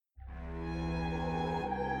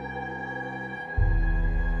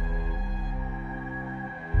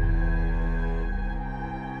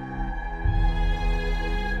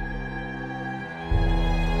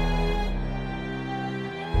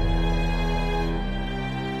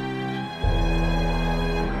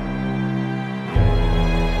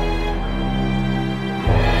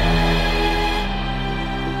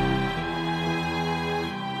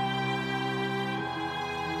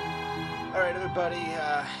everybody.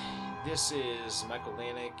 This is Michael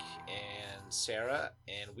Lanik and Sarah,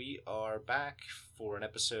 and we are back for an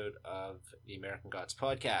episode of the American Gods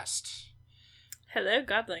podcast. Hello,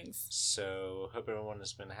 Godlings. So, hope everyone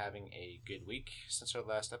has been having a good week since our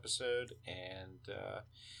last episode, and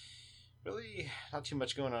really not too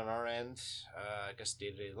much going on our end. I guess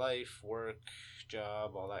day-to-day life, work,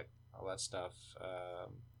 job, all that stuff.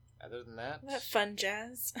 Other than that, Fun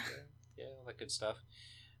jazz. yeah, all that good stuff.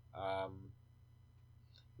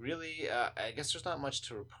 Really, I guess there's not much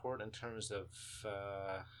to report in terms of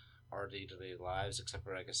our day-to-day lives, except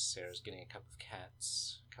for I guess Sarah's getting a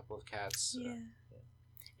couple of cats. Yeah.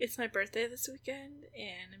 It's my birthday this weekend,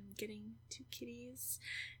 and I'm getting 2 kitties.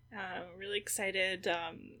 Really excited.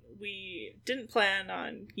 We didn't plan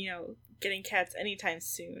on, getting cats anytime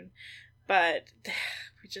soon, but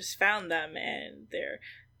we just found them, and they're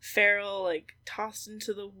feral, tossed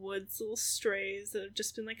into the woods, little strays that have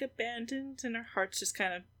just been abandoned, and our hearts just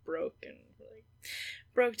kind of broke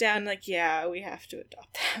down. Yeah, we have to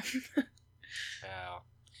adopt them. Yeah,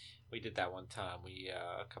 we did that one time. We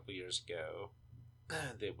a couple years ago,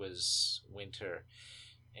 it was winter,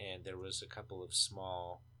 and there was a couple of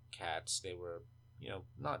small cats. They were,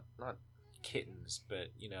 not kittens, but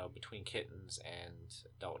between kittens and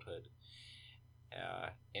adulthood.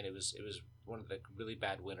 And it was one of the really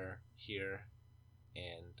bad winter here,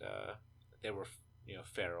 and they were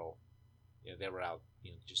feral. They were out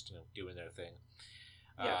just doing their thing,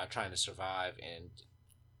 trying to survive, and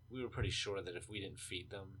we were pretty sure that if we didn't feed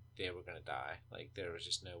them, they were gonna die. There was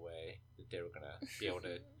just no way that they were gonna be able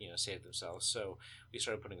to save themselves. So we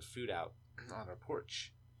started putting food out on our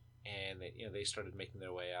porch, and they started making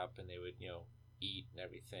their way up, and they would eat and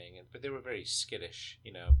everything, but they were very skittish,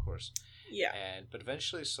 of course. Yeah. But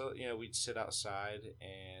eventually, so we'd sit outside,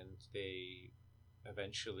 and they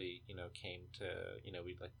eventually came to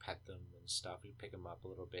we'd pet them and stuff. We'd pick them up a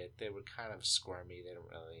little bit. They were kind of squirmy. They didn't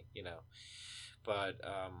really but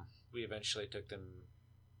we eventually took them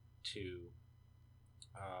to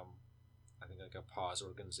I think a paws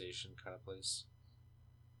organization kind of place.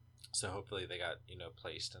 So hopefully they got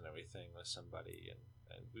placed and everything with somebody, and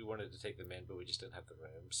we wanted to take them in, but we just didn't have the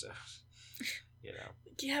room, so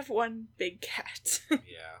You have one big cat.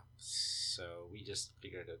 yeah, so we just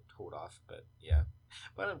figured to hold off, but yeah.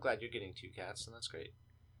 But I'm glad you're getting 2 cats, and that's great.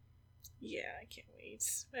 Yeah, I can't wait.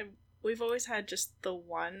 We've always had just the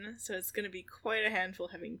one, so it's going to be quite a handful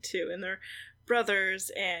having 2, and they're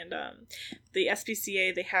brothers. And the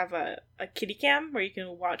SPCA, they have a kitty cam where you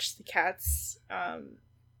can watch the cats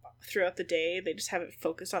throughout the day. They just have it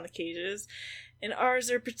focused on the cages, and ours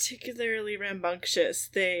are particularly rambunctious.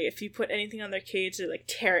 If you put anything on their cage, they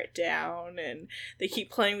tear it down, and they keep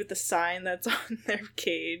playing with the sign that's on their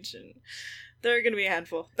cage, and they're gonna be a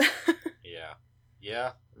handful. yeah.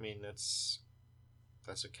 I mean, that's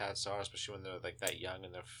what cats are, especially when they're that young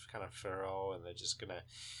and they're kind of feral, and they're just gonna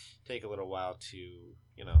take a little while to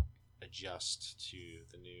adjust to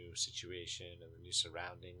the new situation and the new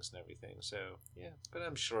surroundings and everything. So yeah, but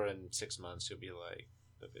I'm sure in 6 months you'll be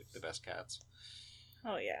the best cats.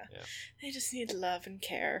 Oh yeah. They just need love and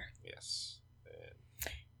care. Yes,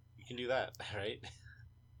 and you can do that, right?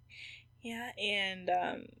 Yeah, and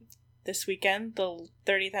this weekend, the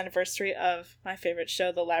 30th anniversary of my favorite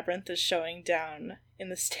show, The Labyrinth, is showing down in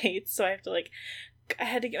the States, so I have to I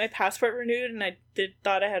had to get my passport renewed, and I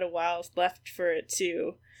thought I had a while left for it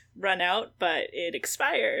to run out, but it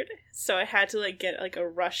expired, so I had to get a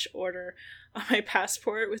rush order on my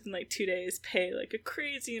passport within 2 days, pay a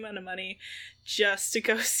crazy amount of money just to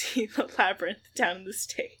go see The Labyrinth down in the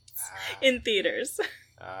States in theaters.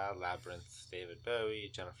 Labyrinth, David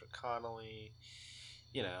Bowie, Jennifer Connelly,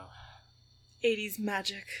 80s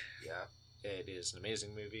magic. Yeah, it is an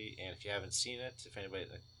amazing movie, and if you haven't seen it, if anybody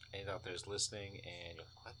out there is listening and you're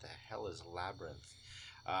what the hell is Labyrinth?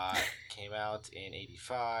 Came out in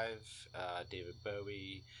 1985. David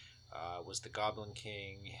Bowie was the Goblin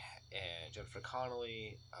King, and Jennifer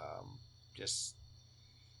Connelly,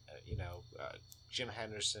 Jim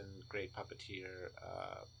Henderson, great puppeteer,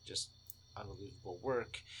 just unbelievable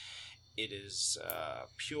work. It is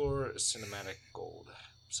pure cinematic gold.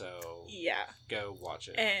 So yeah, go watch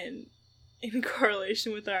it. And in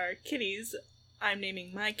correlation with our kitties, I'm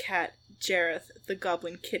naming my cat Jareth the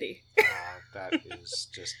Goblin Kitty. That is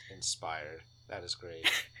just inspired. That is great.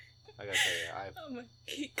 I gotta tell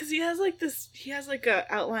you, because he has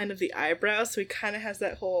a outline of the eyebrow, so he kind of has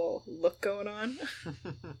that whole look going on.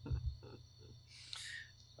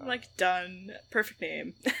 I'm done. Perfect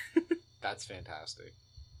name. That's fantastic.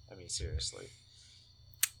 I mean, seriously,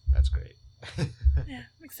 that's great. Yeah,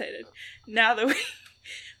 I'm excited. Now that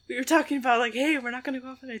we were talking about, like, hey, we're not going to go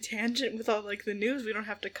off on a tangent with all, like, the news we don't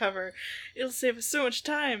have to cover. It'll save us so much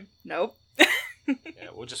time. Nope. Yeah,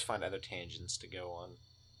 we'll just find other tangents to go on.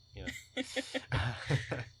 You know.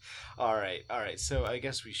 All right. So I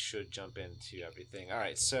guess we should jump into everything. All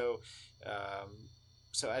right. So,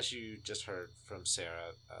 so as you just heard from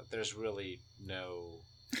Sarah, there's really no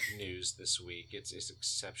news this week. It's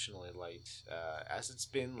exceptionally light, as it's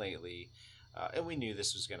been lately. And we knew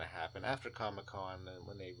this was going to happen after Comic-Con, and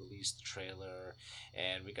when they released the trailer,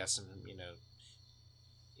 and we got some,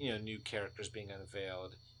 new characters being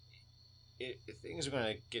unveiled. Things are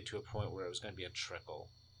going to get to a point where it was going to be a trickle,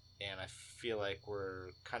 and I feel like we're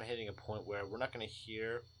kind of hitting a point where we're not going to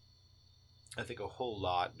hear, I think, a whole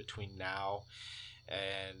lot between now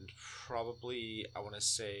and probably, I want to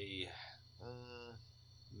say,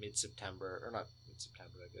 mid-September, or not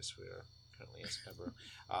mid-September, I guess we're currently in September,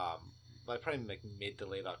 but probably like mid to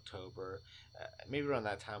late October. Maybe around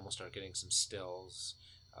that time we'll start getting some stills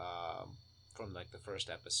from like the first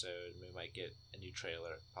episode. We might get a new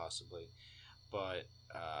trailer, possibly. But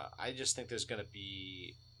I just think there's going to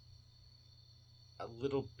be a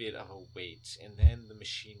little bit of a wait, and then the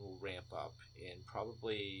machine will ramp up in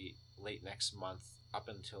probably late next month up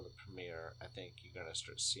until the premiere. I think you're going to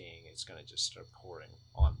start seeing it's going to just start pouring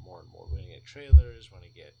on more and more. We're going to get trailers, we're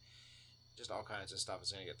going to get just all kinds of stuff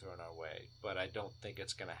is going to get thrown our way, but I don't think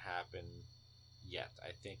it's going to happen yet.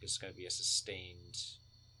 I think it's going to be a sustained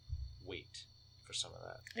wait for some of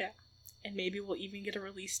that. Yeah, and maybe we'll even get a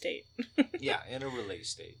release date. Yeah, and a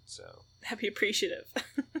release date, so that'd be appreciative.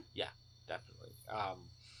 Yeah, definitely.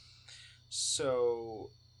 So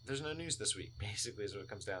there's no news this week, basically, is what it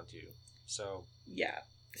comes down to. So yeah,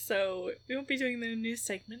 so we won't be doing the news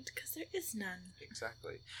segment because there is none.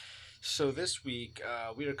 Exactly. So this week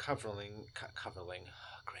we are covering.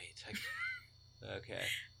 Great. Okay.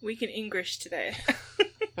 We can English today.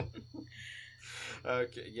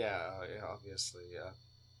 Okay. Yeah. Obviously,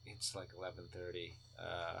 it's like 11:30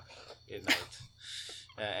 at night.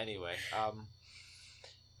 Anyway.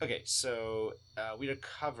 Okay. So we are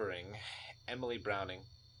covering Emily Browning.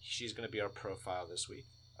 She's going to be our profile this week.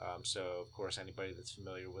 So of course, anybody that's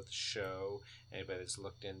familiar with the show, anybody that's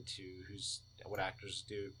looked into what actors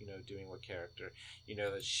do, doing what character,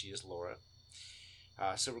 that she is Laura.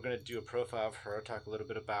 So we're going to do a profile of her, talk a little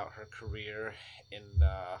bit about her career in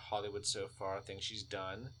Hollywood so far, things she's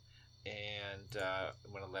done, and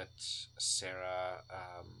I'm going to let Sarah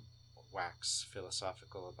wax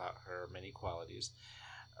philosophical about her many qualities.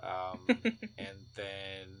 And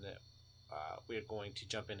then we're going to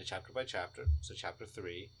jump into chapter by chapter, so chapter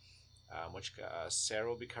 3, which Sarah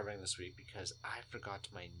will be covering this week because I forgot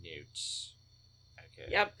my notes.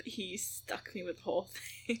 Okay. Yep, he stuck me with the whole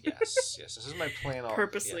thing. Yes, this is my plan all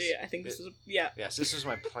purposely. Yes. I think this was yeah. Yes, this was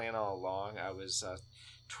my plan all along. I was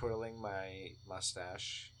twirling my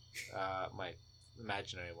mustache, my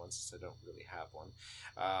imaginary one, since I don't really have one,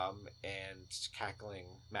 and cackling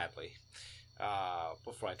madly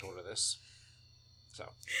before I told her this. So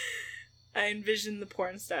I envision the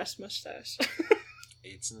porn stash mustache.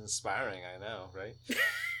 It's inspiring, I know, right?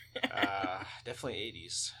 Definitely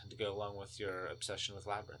 80s to go along with your obsession with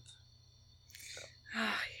Labyrinth. So. Oh,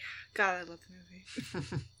 yeah. God, I love the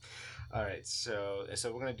movie. All right, so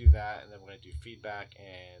we're going to do that, and then we're going to do feedback,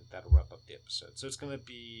 and that'll wrap up the episode. So it's going to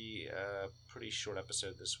be a pretty short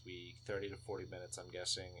episode this week, 30 to 40 minutes, I'm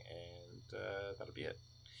guessing, and that'll be it.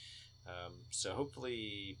 So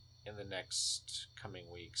hopefully in the next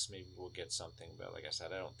coming weeks, maybe we'll get something, but like I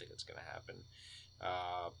said, I don't think it's going to happen.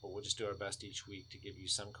 But we'll just do our best each week to give you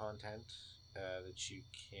some content that you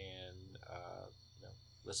can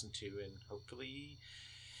listen to and hopefully,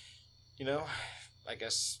 I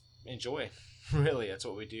guess, enjoy. Really, that's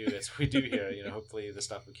what we do. That's what we do here. Hopefully the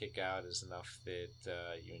stuff we kick out is enough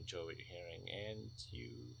that you enjoy what you're hearing and you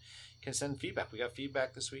can send feedback. We got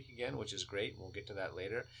feedback this week again, which is great. We'll get to that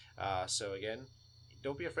later. So again,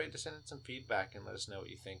 don't be afraid to send in some feedback and let us know what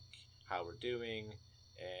you think, how we're doing,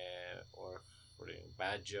 or if we're doing a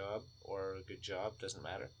bad job or a good job. Doesn't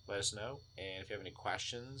matter. Let us know. And if you have any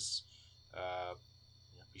questions,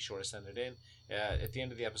 be sure to send it in. At the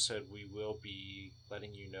end of the episode, we will be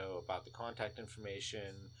letting you know about the contact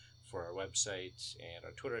information for our website and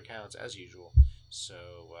our Twitter accounts as usual. So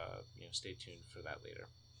stay tuned for that later.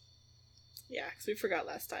 Yeah, because we forgot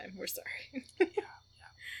last time. We're sorry.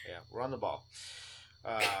 Yeah. We're on the ball.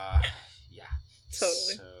 Yeah.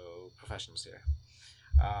 Totally. So professionals here.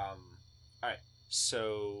 All right.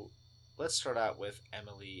 So let's start out with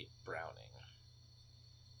Emily Browning.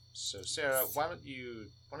 So Sarah, why don't you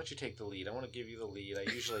take the lead? I want to give you the lead.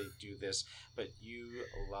 I usually do this, but you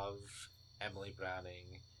love Emily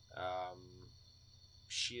Browning.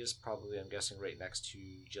 she is probably, I'm guessing, right next to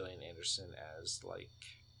Gillian Anderson as like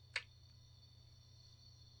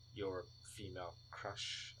your female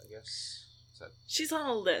crush, I guess. Is that She's on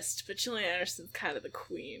a list, but Gillian Anderson's kind of the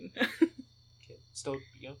queen. okay? Still,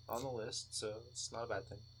 on the list, so it's not a bad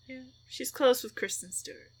thing. Yeah, she's close with Kristen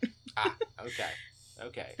Stewart.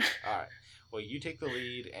 Okay, all right. Well, you take the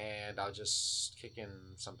lead, and I'll just kick in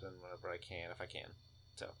something whenever I can, if I can.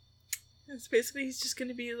 So. It's basically he's just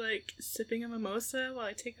gonna be like sipping a mimosa while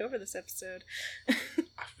I take over this episode.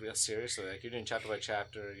 Seriously, like you're doing chapter by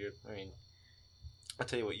chapter. I'll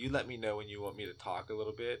tell you what. You let me know when you want me to talk a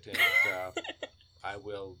little bit, and I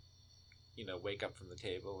will, wake up from the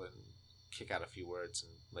table and kick out a few words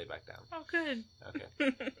and lay back down. Oh, good.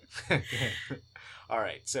 Okay. All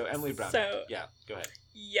right. So Emily Brown. So yeah, go ahead.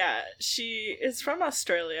 Yeah, she is from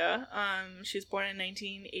Australia. She was born in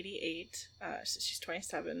 1988. She's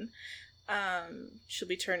 27. She'll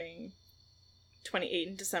be turning 28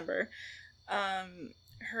 in December.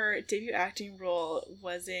 Her debut acting role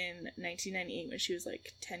was in 1998 when she was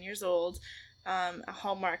like 10 years old. A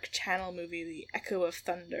Hallmark Channel movie, The Echo of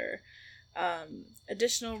Thunder.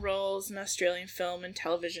 Additional roles in Australian film and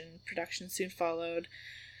television production soon followed,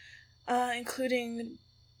 including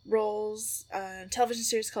roles in a television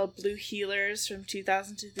series called Blue Heelers from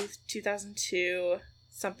 2000 to 2002,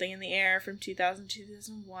 Something in the Air from 2000 to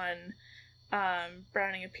 2001.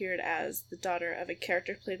 Browning appeared as the daughter of a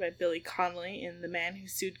character played by Billy Connolly in The Man Who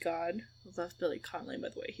Sued God. I love Billy Connolly, by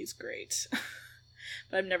the way. He's great.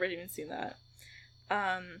 But I've never even seen that.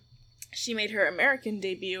 She made her American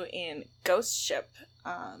debut in Ghost Ship.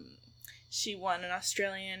 She won an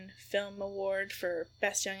Australian Film Award for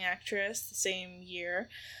Best Young Actress the same year.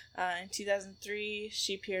 In 2003,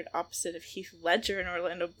 she appeared opposite of Heath Ledger and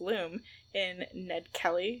Orlando Bloom in Ned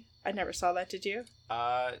Kelly. I never saw that, did you?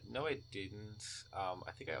 No, I didn't.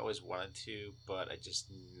 I think I always wanted to, but I just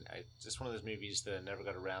one of those movies that I never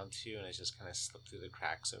got around to, and it just kind of slipped through the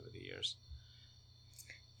cracks over the years.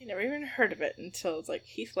 I never even heard of it until it's like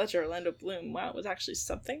Heath Ledger, Orlando Bloom. Wow, it was actually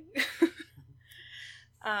something.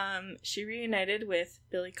 She reunited with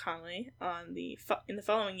Billy Connolly in the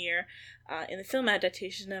following year in the film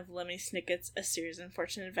adaptation of Lemony Snicket's A Series of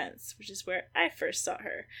Unfortunate Events, which is where I first saw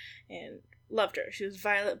her and loved her. She was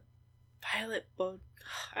Violet I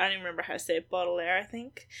don't even remember how to say it, Baudelaire, I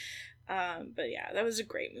think. But yeah, that was a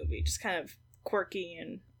great movie. Just kind of quirky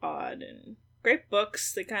and odd and great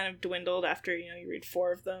books. They kind of dwindled after, you read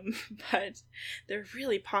 4 of them, but they're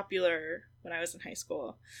really popular when I was in high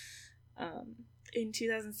school. In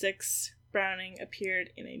 2006, Browning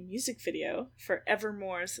appeared in a music video for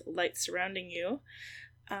Evermore's Light Surrounding You.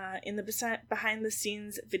 In the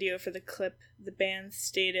behind-the-scenes video for the clip, the band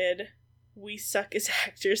stated, "We suck as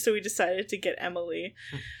actors, so we decided to get Emily."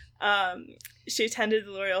 She attended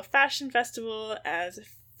the L'Oreal Fashion Festival as a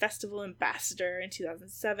festival ambassador in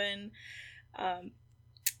 2007.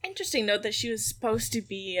 Interesting note that she was supposed to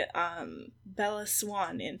be Bella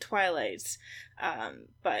Swan in Twilight,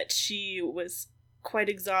 but she was quite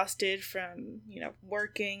exhausted from,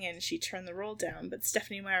 working, and she turned the role down, but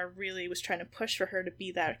Stephenie Meyer really was trying to push for her to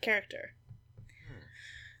be that character.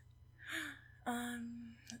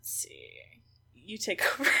 Let's see. You take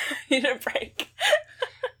over. I need a break.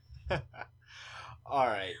 All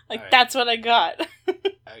right. That's what I got.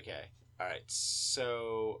 Okay. All right.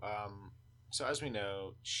 So, so as we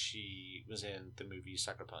know, she was in the movie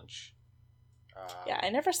Sucker Punch. Yeah, I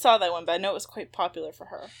never saw that one, but I know it was quite popular for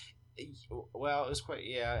her. Well, it was quite,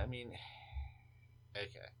 yeah, I mean,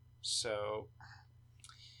 okay, so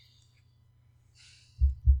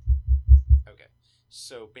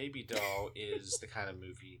Baby Doll is the kind of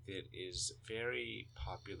movie that is very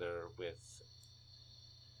popular with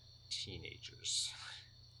teenagers.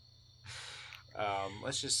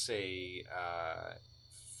 Let's just say,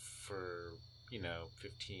 for,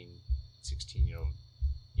 15, 16-year-old,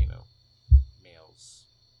 males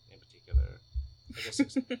in particular. I guess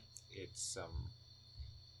it's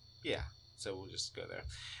yeah, so we'll just go there.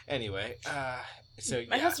 Anyway, so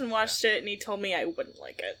my husband watched it and he told me I wouldn't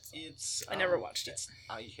like it. So I never watched it.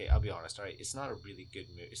 Okay, I'll be honest. All right, it's not a really good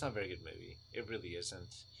movie. It's not a very good movie. It really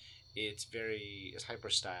isn't. It's hyper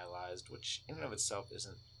stylized, which in and of itself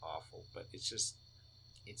isn't awful, but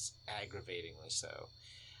it's aggravatingly so.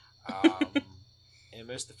 And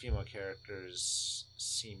most of the female characters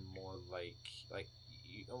seem more like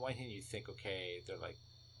on one hand you think, okay, they're like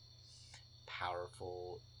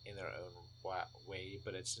powerful in their own way,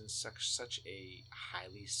 but it's in such a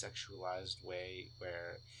highly sexualized way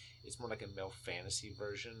where it's more like a male fantasy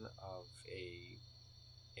version of a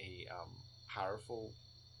powerful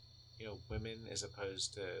women, as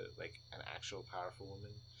opposed to like an actual powerful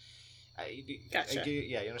woman. Gotcha.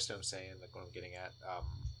 Yeah, you understand what I'm saying, like what I'm getting at.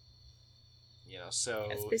 So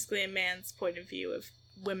It's basically a man's point of view of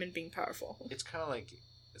women being powerful. it's kind of like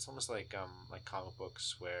it's almost like comic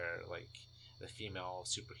books where like the female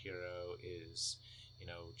superhero is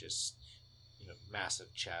just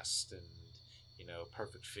massive chest and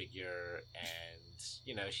perfect figure,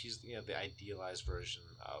 and she's the idealized version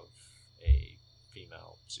of a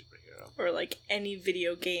female superhero. Or like any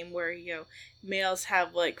video game where males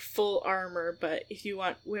have like full armor, but if you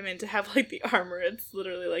want women to have like the armor, it's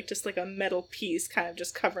literally like just like a metal piece kind of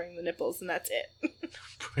just covering the nipples, and that's it.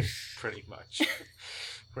 pretty much.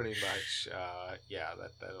 Pretty much. Yeah,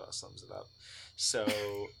 that about sums it up. So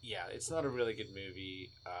yeah, it's not a really good movie.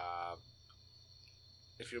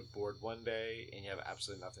 If you're bored one day and you have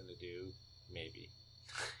absolutely nothing to do, maybe.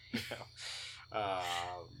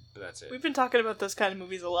 But that's it. We've been talking about those kind of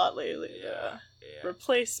movies a lot lately. Yeah.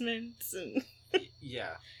 Replacements and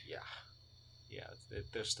yeah.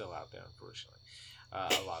 They're still out there, unfortunately.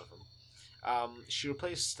 A lot of them. She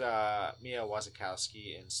replaced Mia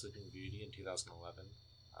Wasikowska in Sleeping Beauty in 2011.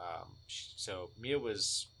 So Mia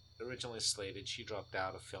was originally slated. She dropped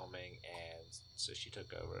out of filming, and so she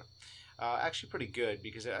took over. Actually, pretty good,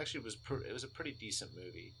 because it actually was a pretty decent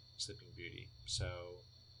movie, Sleeping Beauty. So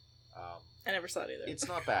I never saw it either. it's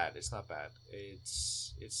not bad. It's not bad.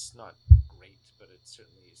 It's not great, but it's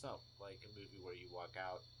not like a movie where you walk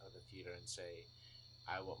out of the theater and say,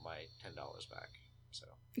 "I want my $10 back." So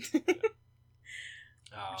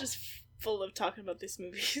I'm just full of talking about these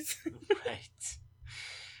movies. Right.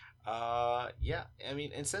 Yeah. I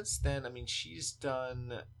mean, and since then, she's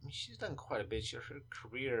done quite a bit. Her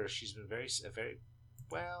career, she's been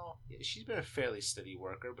she's been a fairly steady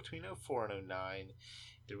worker. Between 2004 and 2009,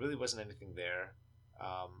 there really wasn't anything there,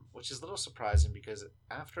 which is a little surprising, because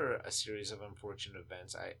after a series of unfortunate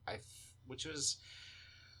events,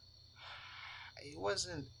 it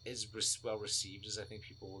wasn't as well received as I think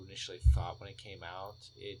people initially thought when it came out.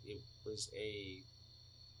 It was a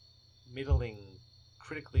middling,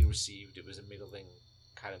 critically received. It was a middling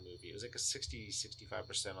kind of movie. It was like a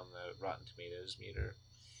 60-65% on the Rotten Tomatoes meter.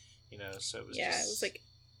 So it was it was like,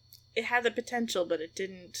 it had the potential, but it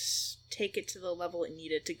didn't take it to the level it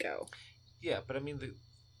needed to go. Yeah, but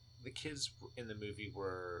the kids in the movie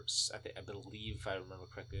were, I believe, if I remember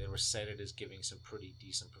correctly, they were cited as giving some pretty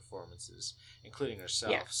decent performances, including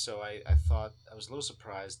herself. Yeah. So I thought, I was a little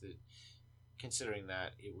surprised that, considering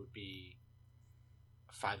that it would be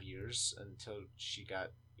 5 years until she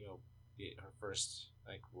got her first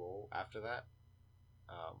role after that.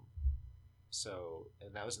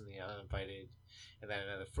 And that was in The Uninvited, and then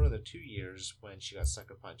another further 2 years when she got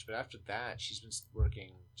Sucker Punch. But after that, she's been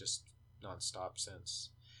working just nonstop since.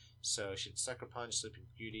 So she did Sucker Punch, Sleeping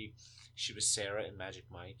Beauty. She was Sarah in Magic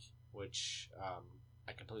Mike, which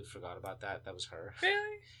I completely forgot about that. That was her.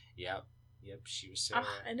 Really? Yep, she was Sarah.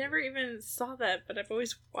 I never even saw that, but I've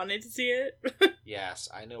always wanted to see it. Yes,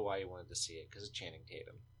 I know why you wanted to see it, because of Channing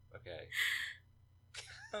Tatum. Okay.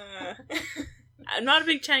 I'm not a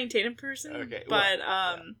big Channing Tatum person, okay, but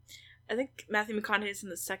I think Matthew McConaughey's in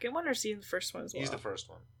the second one, or is he in the first one as well? He's the first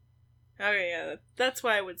one. Okay, yeah, that's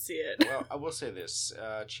why I would see it. Well, I will say this.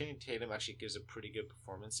 Channing Tatum actually gives a pretty good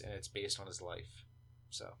performance, and it's based on his life.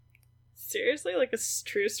 So. Seriously? Like a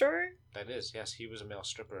true story? That is, yes. He was a male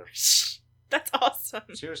stripper. That's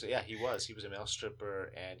awesome. Seriously, yeah, he was. He was a male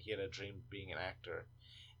stripper, and he had a dream of being an actor.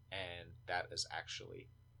 And that is actually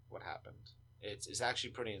what happened. It's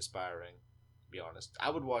actually pretty inspiring, to be honest.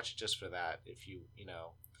 I would watch it just for that, if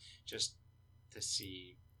just to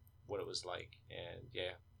see what it was like. And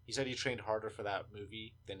yeah, he said he trained harder for that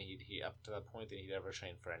movie than he up to that point than he'd ever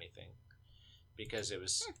trained for anything, because it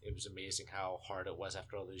was amazing how hard it was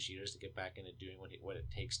after all those years to get back into doing what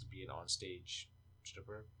it takes to be an onstage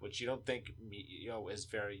stripper, which you don't think is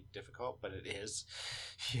very difficult, but it is.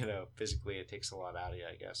 Physically it takes a lot out of you,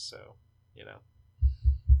 I guess. So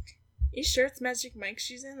You sure it's Magic Mike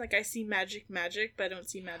she's in? Like, I see Magic, but I don't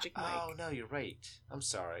see Magic Mike. Oh no, you're right. I'm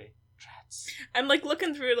sorry. Trats. I'm like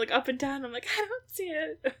looking through like up and down. I'm like, I don't see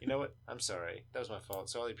it. You know what? I'm sorry. That was my fault.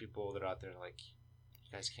 So all the people that are out there are like,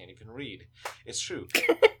 you guys can't even read. It's true.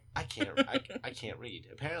 I can't read.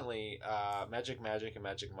 Apparently, Magic and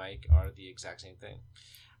Magic Mike are the exact same thing.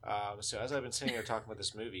 So as I've been sitting here talking about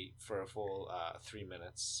this movie for a full 3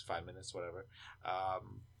 minutes, 5 minutes, whatever,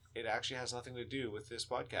 it actually has nothing to do with this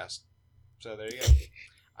podcast. So there you go.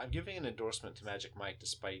 I'm giving an endorsement to Magic Mike,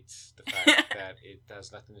 despite the fact that it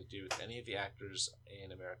has nothing to do with any of the actors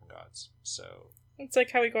in American Gods. So it's like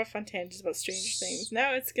how we go off on tangents about Stranger Things.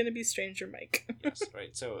 Now it's going to be Stranger Mike. Yes,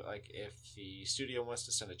 right. So, like, if the studio wants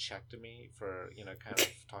to send a check to me for, kind of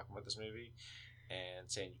talking about this movie,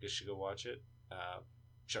 and saying you should go watch it,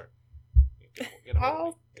 sure. Get a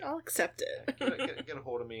hold of me. I'll accept it. Get a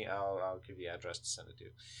hold of me. I'll give you the address to send it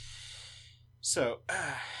to. So,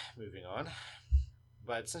 moving on.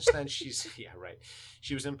 But since then, she's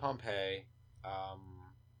She was in Pompeii,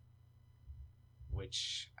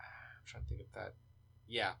 which I'm trying to think of that.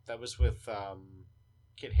 Yeah, that was with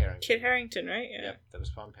Kit Harington. Kit Harington, right? Yeah. Yep, that was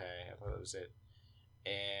Pompeii. I thought that was it.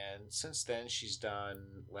 And since then, she's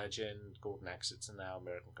done Legend, Golden Exits, and now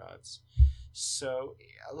American Gods. So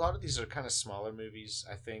a lot of these are kind of smaller movies,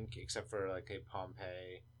 I think, except for like a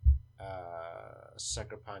Pompeii,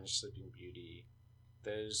 Sucker Punch, Sleeping Beauty.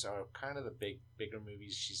 Those are kind of the bigger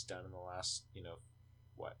movies she's done in the last,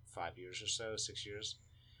 5 years or so, 6 years.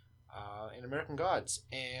 In American Gods,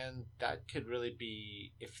 and that could really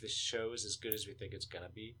be, if the show is as good as we think it's gonna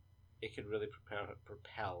be, it could really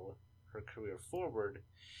propel her career forward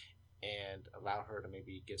and allow her to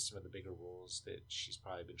maybe get some of the bigger roles that she's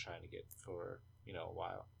probably been trying to get for a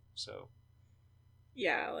while. So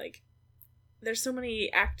yeah, like there's so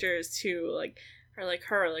many actors who are like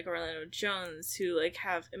her, like Orlando Jones, who like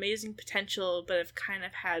have amazing potential but have kind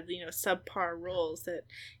of had subpar roles that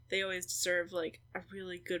they always deserve like a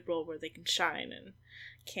really good role where they can shine, and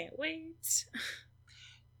can't wait.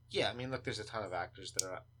 Yeah, I mean, look, there's a ton of actors that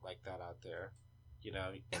are like that out there.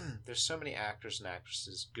 There's so many actors and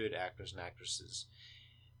actresses, good actors and actresses,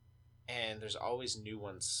 and there's always new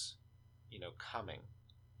ones, coming.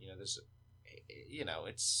 There's,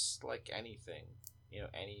 it's like anything,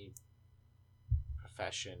 any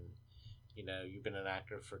profession. You've been an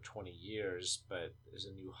actor for 20 years, but there's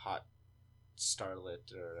a new hot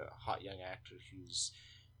starlet or a hot young actor who's,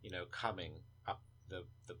 coming up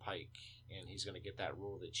the pike, and he's going to get that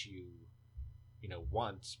role that you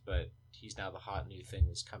want, but he's now the hot new thing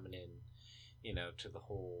that's coming in, to the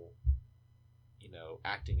whole,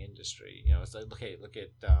 acting industry. It's like, look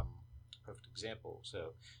at perfect example.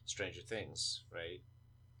 So Stranger Things, right?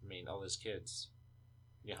 I mean, all those kids.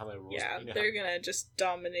 How many rules? Yeah, they're gonna just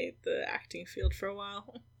dominate the acting field for a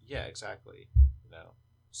while. Yeah, exactly.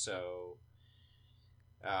 So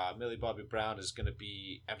Millie Bobby Brown is going to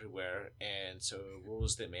be everywhere, and so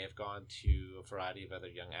roles that may have gone to a variety of other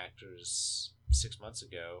young actors 6 months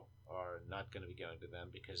ago are not going to be going to them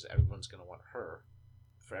because everyone's going to want her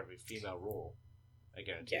for every female role. I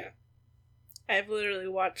guarantee. Yeah, I've literally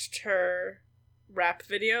watched her rap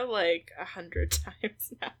video like 100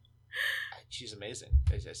 times now. She's amazing.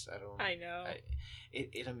 I know.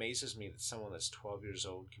 It amazes me that someone that's 12 years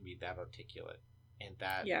old can be that articulate and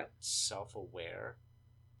that self-aware.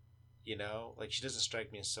 Like, she doesn't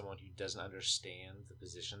strike me as someone who doesn't understand the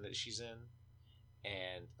position that she's in,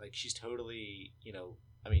 and like she's totally,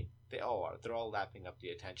 I mean, they all are. They're all lapping up the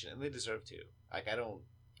attention, and they deserve to. Like,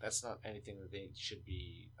 that's not anything that they should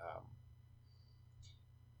be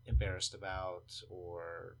embarrassed about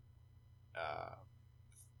or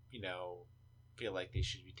feel like they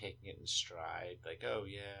should be taking it in stride. Like, oh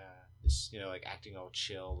yeah, this, like acting all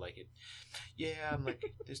chill, like it. Yeah, I'm like,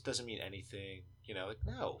 this doesn't mean anything. Like,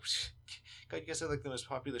 no. God, you guys are like the most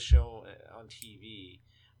popular show on TV.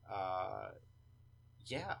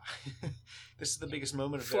 Yeah. This is the biggest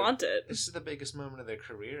moment of flaunt it. This is the biggest moment of their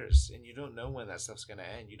careers, and you don't know when that stuff's gonna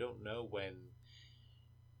end. You don't know when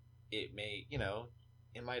it may,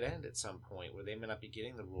 it might end at some point where they may not be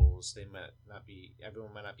getting the roles. They might not be.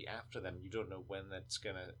 Everyone might not be after them. You don't know when it's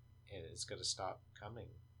gonna stop coming.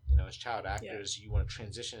 As child actors, you want to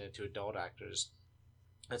transition into adult actors.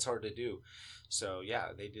 It's hard to do. So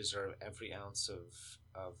yeah, they deserve every ounce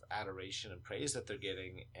of adoration and praise that they're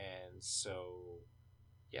getting, and so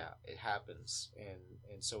yeah, it happens.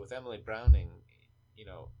 And so with Emily Browning,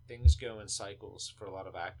 things go in cycles for a lot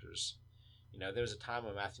of actors. There was a time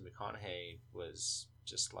when Matthew McConaughey was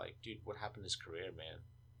just like, dude, what happened to his career, man?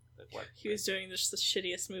 Like, what? He was doing just the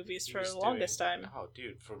shittiest movies for the longest time. Oh,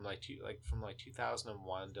 dude, from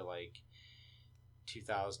 2001 to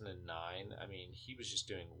 2009. I mean, he was just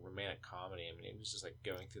doing romantic comedy. I mean, it was just like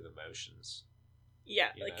going through the motions. Yeah,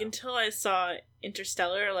 until I saw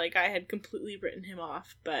Interstellar, like, I had completely written him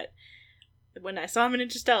off, but when I saw him in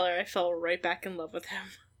Interstellar, I fell right back in love with him.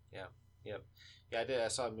 Yeah, yep. Yeah, I did. I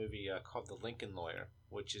saw a movie called The Lincoln Lawyer,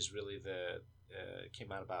 which is really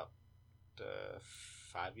came out about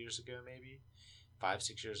 5 years ago, maybe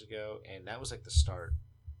 5-6 years ago, and that was like the start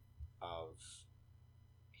of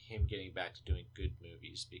him getting back to doing good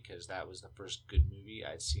movies, because that was the first good movie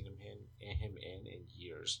I'd seen him in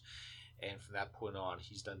years, and from that point on,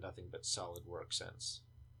 he's done nothing but solid work since.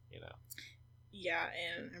 Yeah,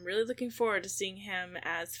 and I'm really looking forward to seeing him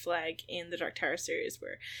as Flag in the Dark Tower series,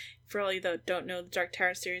 where, for all you that don't know, the Dark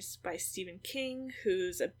Tower series by Stephen King,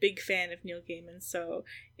 who's a big fan of Neil Gaiman, so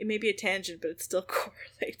it may be a tangent, but it still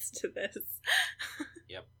correlates to this.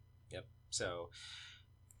 Yep. So,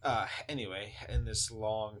 anyway, in this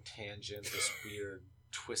long tangent, this weird,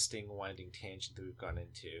 twisting, winding tangent that we've gone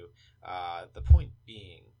into, the point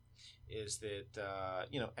being is that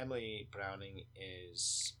Emily Browning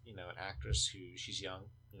is an actress who she's young,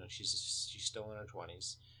 she's still in her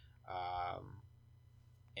 20s,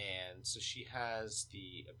 and so she has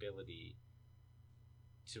the ability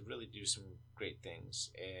to really do some great things,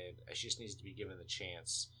 and she just needs to be given the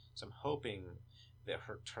chance. So I'm hoping that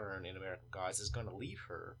her turn in American Gods is going to lead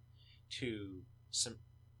her to some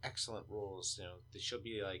excellent roles. That she'll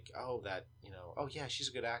be like, oh, yeah, she's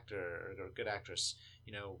a good actor or a good actress.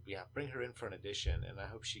 Bring her in for an audition, and I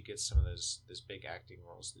hope she gets some of those big acting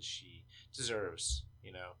roles that she deserves.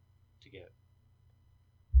 To get.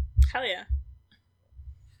 Hell yeah.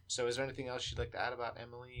 So, is there anything else you'd like to add about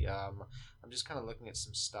Emily? I'm just kind of looking at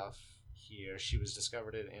some stuff here. She was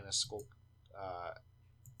discovered in a school.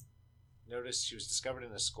 Notice she was discovered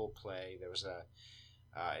in a school play. There was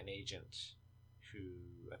an agent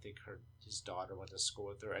who I think his daughter went to school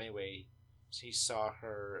with her. Anyway, so he saw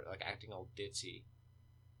her like acting all ditzy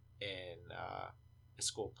in a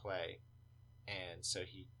school play, and so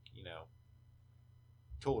he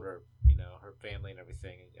told her her family and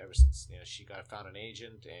everything. And ever since she found an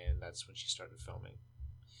agent, and that's when she started filming.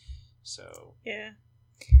 So yeah,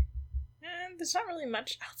 and there's not really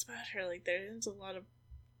much else about her. Like there's a lot of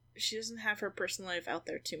she doesn't have her personal life out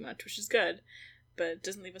there too much, which is good, but it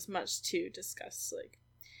doesn't leave us much to discuss. Like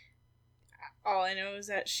all I know is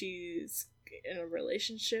that she's in a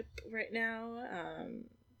relationship right now.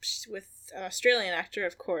 She's with an Australian actor,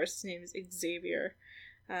 of course. His name is Xavier.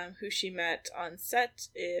 Who she met on set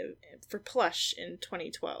for Plush in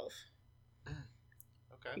 2012.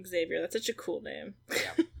 Okay. Xavier, that's such a cool name.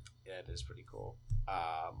 Yeah, it is pretty cool.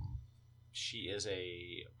 She is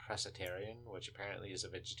a pescatarian, which apparently is a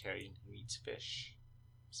vegetarian who eats fish.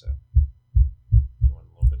 So, if you want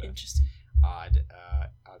a little bit of interesting, odd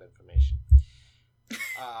information.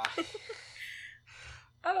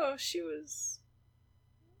 Oh, she was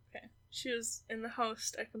okay. She was in The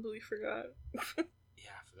Host. I completely forgot.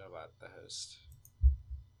 Yeah, I forgot about the host.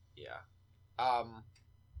 Yeah.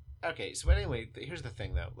 Okay, so but anyway, here's the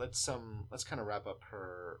thing though. Let's kind of wrap up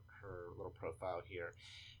her little profile here.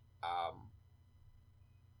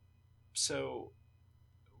 So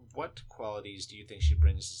what qualities do you think she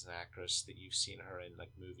brings as an actress that you've seen her in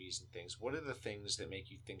like movies and things? What are the things that make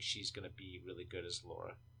you think she's going to be really good as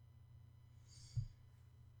Laura?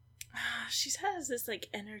 She has this like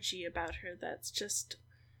energy about her that's just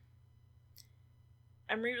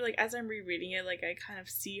as I'm rereading it, like I kind of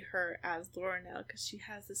see her as Laura now because she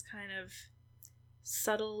has this kind of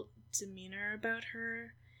subtle demeanor about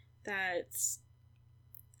her that's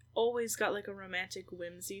always got like a romantic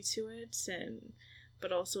whimsy to it,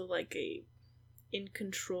 but also like a in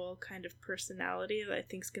control kind of personality that I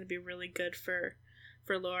think is going to be really good for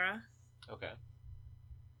Laura. Okay.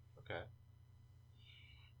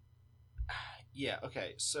 Yeah.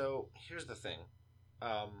 Okay. So here's the thing.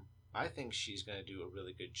 I think she's going to do a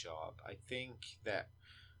really good job. I think that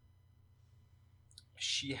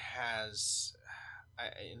she has,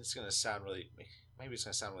 and it's going to sound really, maybe it's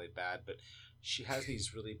going to sound really bad, but she has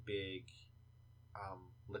these really big,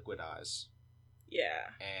 liquid eyes. Yeah.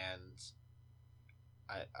 And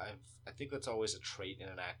I think that's always a trait in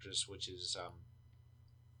an actress, which is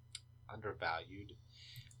undervalued,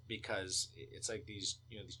 because it's like these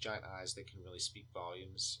giant eyes that can really speak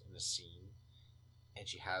volumes in a scene. And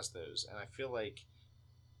she has those, and I feel like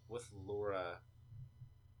with Laura,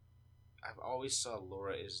 I've always saw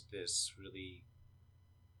Laura as this really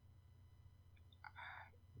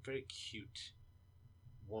very cute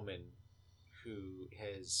woman who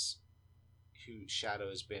Shadow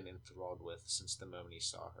has been enthralled with since the moment he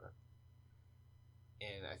saw her.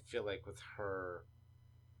 And I feel like with her,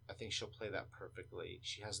 I think she'll play that perfectly.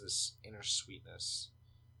 She has this inner sweetness,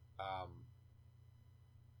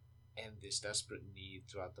 and this desperate need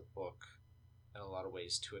throughout the book, in a lot of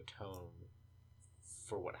ways, to atone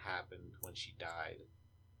for what happened when she died.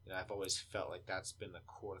 And I've always felt like that's been the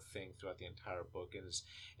core thing throughout the entire book, and is,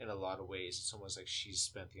 in a lot of ways, it's almost like she's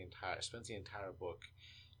spent the entire book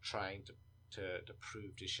trying to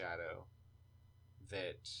prove to Shadow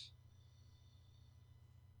that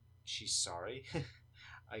she's sorry,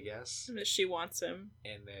 I guess, that she wants him,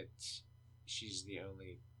 and that she's the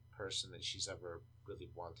only person that she's ever really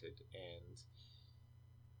wanted. And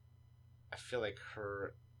I feel like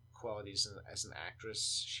her qualities as an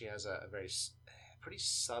actress. She has a pretty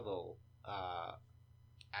subtle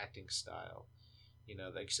acting style. You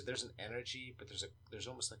know, like you said, there's an energy, but there's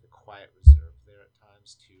almost like a quiet reserve there at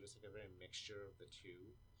times too. It's like a very mixture of the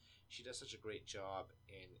two. She does such a great job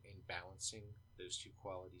in balancing those two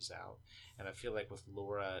qualities out. And I feel like with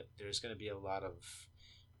Laura, there's going to be a lot of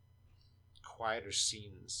quieter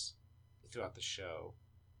scenes throughout the show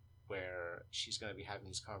where she's going to be having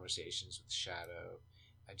these conversations with Shadow.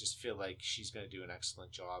 I just feel like she's going to do an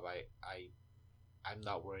excellent job. I'm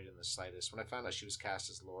not worried in the slightest. When I found out she was cast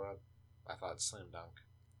as Laura, I thought slam dunk.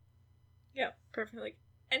 Yeah, perfect. Like,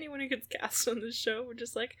 anyone who gets cast on this show, we're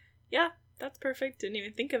just like, yeah, that's perfect. Didn't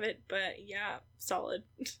even think of it, but yeah, solid.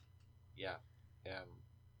 Yeah.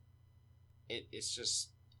 It's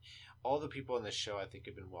just, all the people in this show I think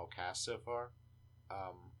have been well cast so far.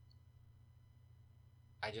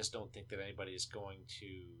 I just don't think that anybody is going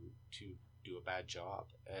to do a bad job,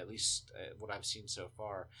 at least what I've seen so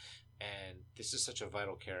far. And this is such a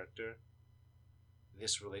vital character.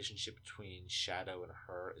 This relationship between Shadow and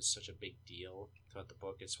her is such a big deal throughout the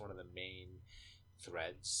book. It's one of the main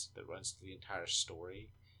threads that runs through the entire story.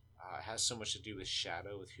 It has so much to do with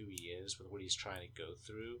Shadow, with who he is, with what he's trying to go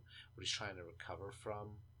through, what he's trying to recover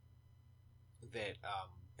from, that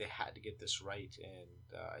they had to get this right,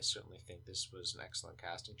 and I certainly think this was an excellent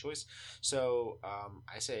casting choice. So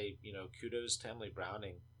I say, kudos to Emily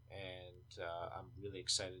Browning, and I'm really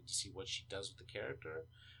excited to see what she does with the character,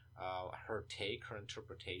 her take, her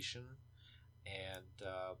interpretation, and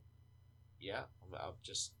I'll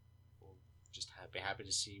just be happy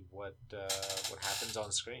to see what happens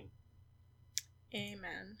on screen.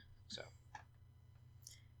 Amen. So,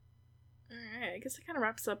 all right, I guess that kind of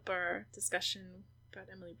wraps up our discussion about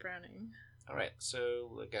Emily Browning. All right,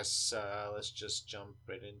 so I guess let's just jump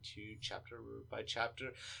right into chapter by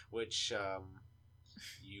chapter, which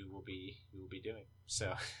you will be doing.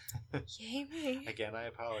 So, yay me! Again, I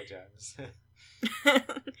apologize.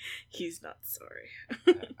 He's not sorry.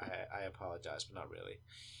 I apologize, but not really.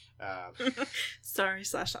 Sorry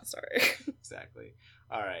 / not sorry. Exactly.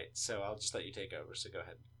 All right, so I'll just let you take over. So go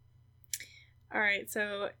ahead. All right,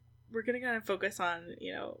 so we're gonna kind of focus on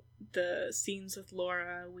the scenes with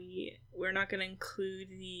Laura. We're not gonna include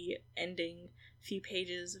the ending few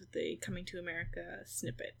pages of the Coming to America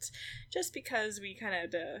snippet, just because we kind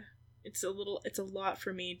of it's a lot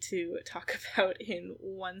for me to talk about in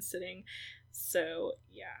one sitting. So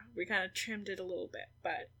yeah, we kind of trimmed it a little bit,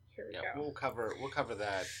 but here we go. We'll cover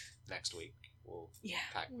that next week. We'll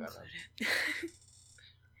tack that up.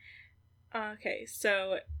 Okay,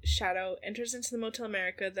 so Shadow enters into the Motel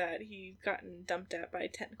America that he's gotten dumped at by a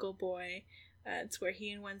technical boy. It's where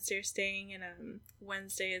he and Wednesday are staying, and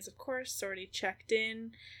Wednesday is, of course, already checked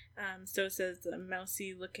in. So says the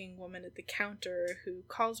mousy-looking woman at the counter, who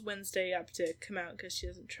calls Wednesday up to come out because she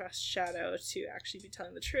doesn't trust Shadow to actually be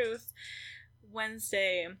telling the truth.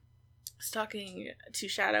 Wednesday is talking to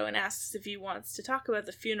Shadow and asks if he wants to talk about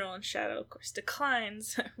the funeral, and Shadow, of course,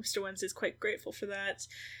 declines. Mr. Wednesday's quite grateful for that.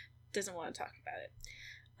 Doesn't want to talk about it.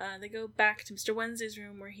 They go back to Mr. Wednesday's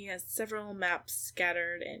room, where he has several maps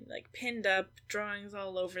scattered and pinned up, drawings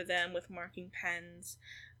all over them with marking pens.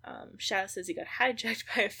 Shadow says he got hijacked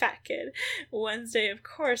by a fat kid. Wednesday, of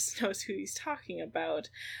course, knows who he's talking about.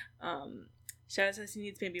 Shadow says he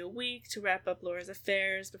needs maybe a week to wrap up Laura's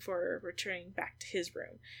affairs before returning back to his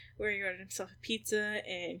room, where he ordered himself a pizza,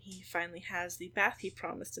 and he finally has the bath he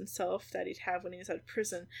promised himself that he'd have when he was out of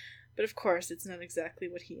prison. But of course, it's not exactly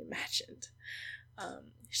what he imagined.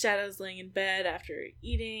 Shadow's laying in bed after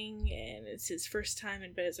eating, and it's his first time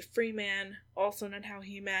in bed as a free man. Also not how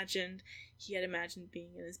he imagined. He had imagined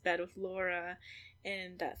being in his bed with Laura,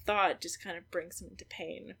 and that thought just kind of brings him into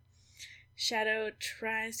pain. Shadow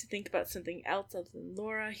tries to think about something else other than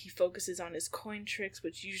Laura. He focuses on his coin tricks,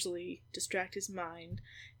 which usually distract his mind,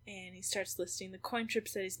 and he starts listing the coin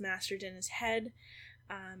tricks that he's mastered in his head.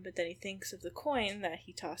 But then he thinks of the coin that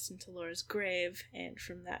he tossed into Laura's grave, and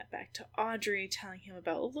from that back to Audrey telling him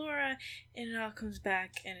about Laura, and it all comes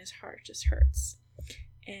back, and his heart just hurts.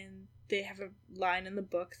 And they have a line in the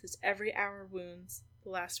book that's every hour wounds, the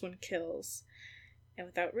last one kills. And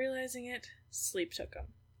without realizing it, sleep took him.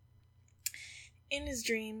 In his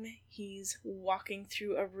dream, he's walking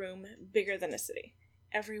through a room bigger than a city.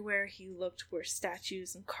 Everywhere he looked were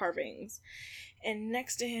statues and carvings, and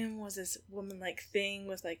next to him was this woman-like thing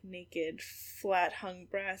with naked, flat-hung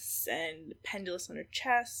breasts and pendulous on her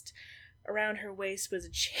chest. Around her waist was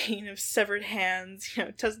a chain of severed hands.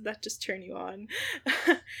 Doesn't that just turn you on?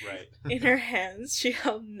 Right. In her hands, she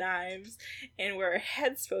held knives, and where her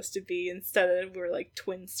head's supposed to be, instead were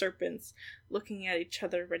twin serpents looking at each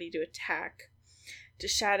other, ready to attack. To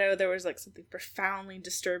Shadow, there was like something profoundly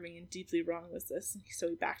disturbing and deeply wrong with this, so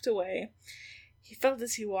he backed away. He felt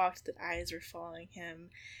as he walked that eyes were following him,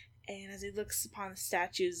 and as he looks upon the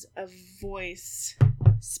statues, a voice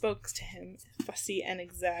spoke to him, fussy and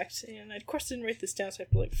exact. And I, of course, didn't write this down, so I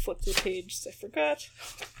have to like flip the page, so I forgot.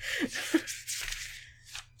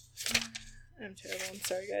 I'm terrible. I'm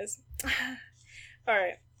sorry, guys.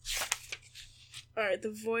 Alright,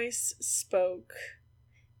 the voice spoke.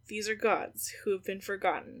 These are gods who have been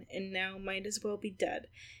forgotten and now might as well be dead.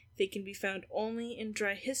 They can be found only in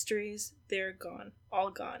dry histories. They are gone,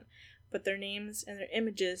 all gone, but their names and their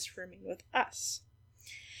images remain with us.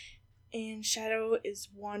 And Shadow is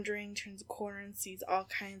wandering, turns a corner, and sees all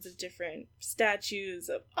kinds of different statues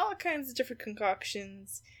of all kinds of different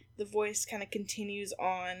concoctions. The voice kind of continues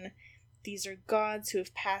on. These are gods who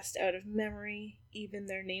have passed out of memory. Even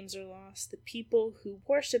their names are lost. The people who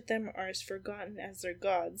worship them are as forgotten as their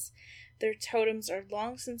gods. Their totems are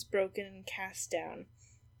long since broken and cast down.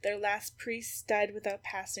 Their last priests died without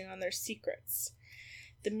passing on their secrets.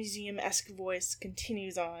 The museum-esque voice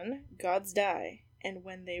continues on. Gods die, and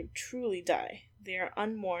when they truly die, they are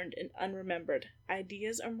unmourned and unremembered.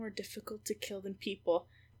 Ideas are more difficult to kill than people,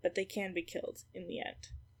 but they can be killed in the end.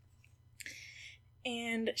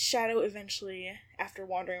 And Shadow eventually, after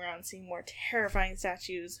wandering around seeing more terrifying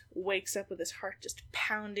statues, wakes up with his heart just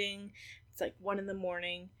pounding. It's like 1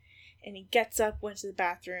 a.m, and he gets up, went to the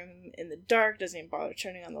bathroom in the dark, doesn't even bother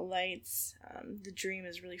turning on the lights. The dream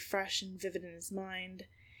is really fresh and vivid in his mind.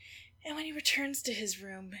 And when he returns to his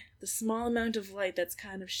room, the small amount of light that's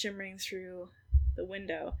kind of shimmering through the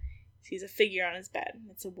window, he sees a figure on his bed.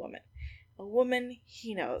 It's a woman. A woman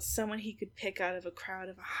he knows, someone he could pick out of a crowd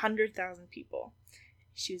of 100,000 people.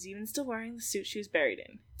 She was even still wearing the suit she was buried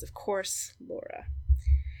in. It's, of course, Laura.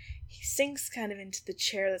 He sinks kind of into the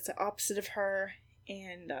chair that's opposite of her,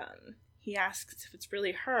 and he asks if it's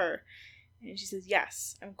really her. And she says,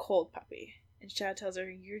 "Yes, I'm cold, puppy." And Shadow tells her,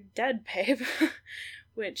 "You're dead, babe,"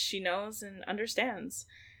 which she knows and understands.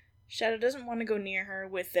 Shadow doesn't want to go near her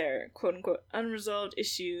with their quote-unquote unresolved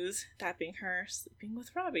issues, that being her sleeping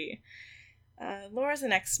with Robbie. Laura's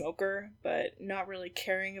an ex-smoker, but not really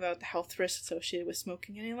caring about the health risks associated with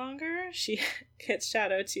smoking any longer. She gets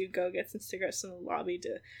Shadow to go get some cigarettes in the lobby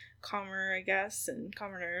to calm her, I guess, and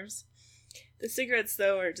calm her nerves. The cigarettes,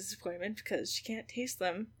 though, are a disappointment because she can't taste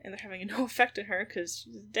them, and they're having no effect on her because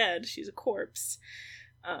she's dead. She's a corpse.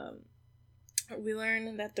 We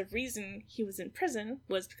learn that the reason he was in prison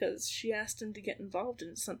was because she asked him to get involved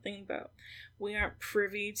in something about. We aren't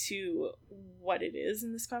privy to what it is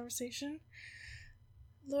in this conversation.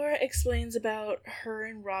 Laura explains about her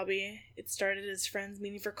and Robbie. It started as friends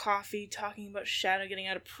meeting for coffee, talking about Shadow getting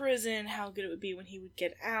out of prison, how good it would be when he would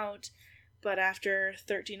get out. But after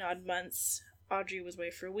 13-odd months, Audrey was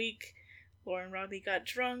away for a week. Laura and Robbie got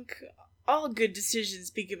drunk. All good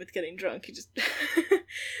decisions begin with getting drunk. You just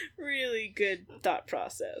really good thought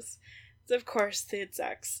process. So of course they had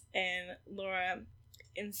sex, and Laura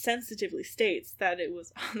insensitively states that it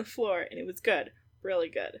was on the floor and it was good, really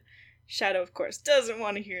good. Shadow, of course, doesn't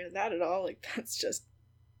want to hear that at all. Like, that's just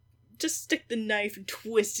stick the knife and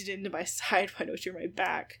twist it into my side. Why don't you my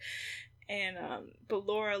back? And but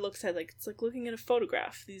Laura looks at it's like looking at a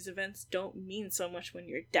photograph. These events don't mean so much when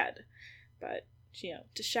you're dead, but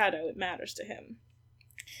to Shadow, it matters to him.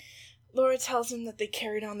 Laura tells him that they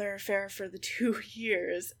carried on their affair for the 2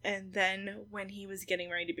 years, and then when he was getting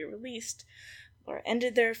ready to be released, Laura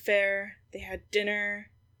ended their affair. They had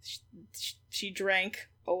dinner. She drank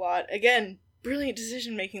a lot. Again, brilliant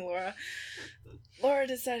decision-making, Laura. Laura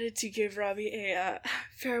decided to give Robbie a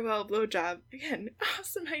farewell blowjob. Again,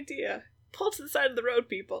 awesome idea. Pull to the side of the road,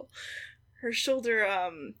 people. Her shoulder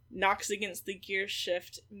knocks against the gear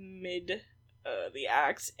shift mid the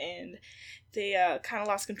act, and they kind of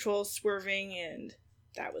lost control, swerving, and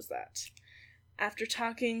that was that. After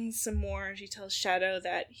talking some more, she tells Shadow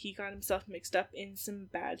that he got himself mixed up in some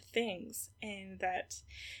bad things, and that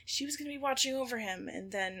she was going to be watching over him,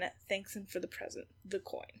 and then thanks him for the present, the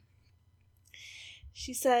coin.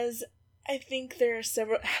 She says, "I think there are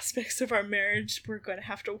several aspects of our marriage we're going to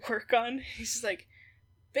have to work on." He's just like,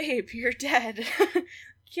 "Babe, you're dead."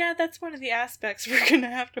 Yeah, that's one of the aspects we're going to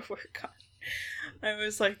have to work on. I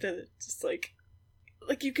was like,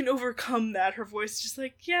 you can overcome that. Her voice is just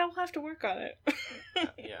like, yeah, we'll have to work on it.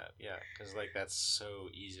 yeah, because that's so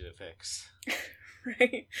easy to fix.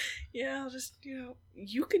 Right? Yeah, I'll just,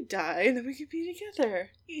 you could die and then we could be together.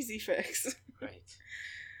 Easy fix. Right.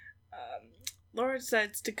 Laura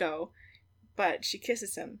decides to go, but she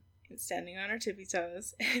kisses him, and standing on her tippy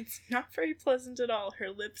toes. It's not very pleasant at all. Her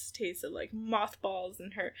lips taste of like mothballs,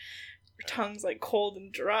 and her her tongue's like cold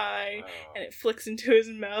and dry, Oh. and it flicks into his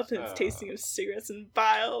mouth, and it's tasting of cigarettes and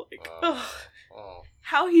bile. Like,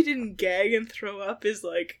 how he didn't gag and throw up is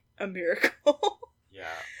like a miracle.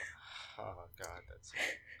 Yeah. Oh God, that's.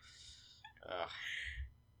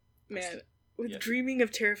 Man, with Yeah. dreaming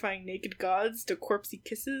of terrifying naked gods to corpsey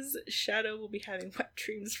kisses, Shadow will be having wet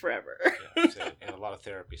dreams forever. Yeah, and a lot of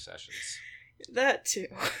therapy sessions. That too.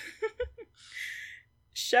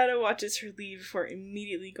 Shadow watches her leave before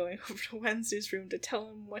immediately going over to Wednesday's room to tell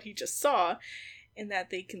him what he just saw, and that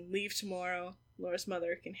they can leave tomorrow. Laura's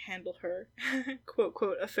mother can handle her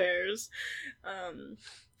quote affairs.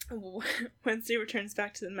 Wednesday returns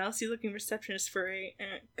back to the mousy-looking receptionist for a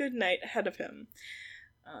good night ahead of him.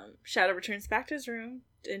 Shadow returns back to his room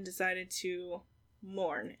and decided to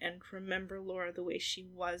mourn and remember Laura the way she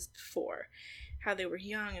was before. How they were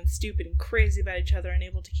young and stupid and crazy about each other,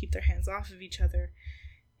 unable to keep their hands off of each other.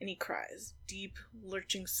 And he cries. Deep,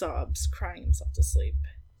 lurching sobs, crying himself to sleep.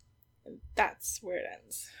 And that's where it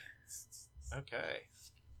ends. Okay.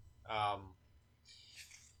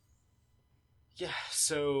 Yeah,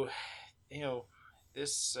 so,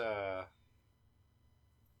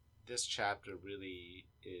 this chapter really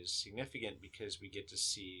is significant because we get to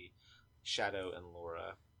see Shadow and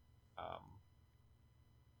Laura.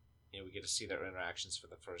 We get to see their interactions for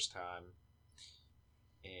the first time.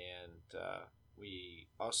 And we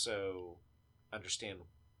also understand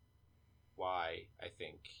why, I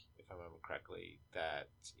think, if I remember correctly, that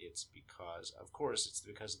it's because of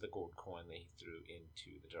the gold coin that he threw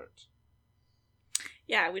into the dirt.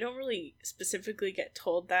 Yeah, we don't really specifically get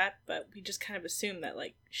told that, but we just kind of assume that,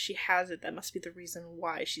 like, she has it. That must be the reason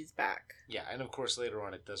why she's back. Yeah, and of course later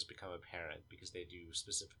on it does become apparent because they do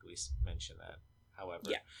specifically mention that. However,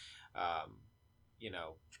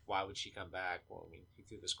 why would she come back? Well, I mean, he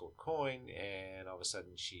threw this gold coin, and all of a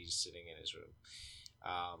sudden she's sitting in his room.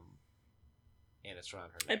 And it's around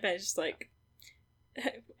her neck. I bet it's like,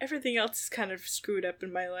 everything else is kind of screwed up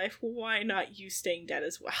in my life. Why not you staying dead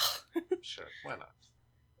as well? Sure, why not?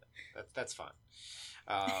 That's fine.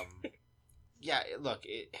 Look,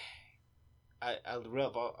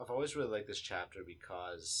 I've always really liked this chapter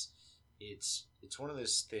because it's one of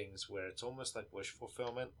those things where it's almost like wish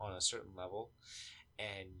fulfillment on a certain level,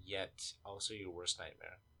 and yet also your worst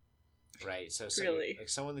nightmare, right? So really, like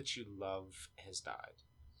someone that you love has died,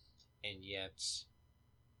 and yet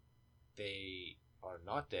they are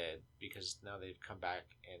not dead because now they've come back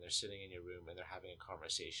and they're sitting in your room and they're having a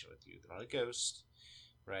conversation with you. They're not a ghost,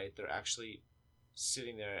 right? They're actually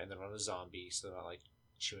sitting there, and they're not a zombie, so they're not like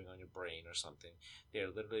chewing on your brain or something.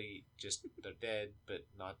 They're literally just, they're dead but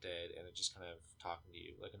not dead, and they're just kind of talking to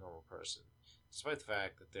you like a normal person, despite the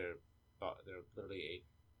fact that they're literally a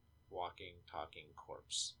walking, talking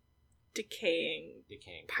corpse, decaying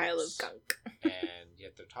pile corpse. Of gunk. And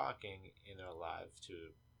yet they're talking and they're alive to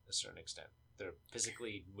a certain extent. They're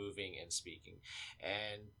physically moving and speaking,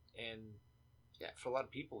 and yeah, for a lot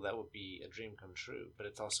of people that would be a dream come true, but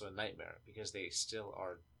it's also a nightmare because they still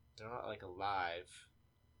are, they're not like alive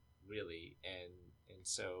really, and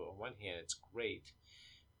so on one hand it's great,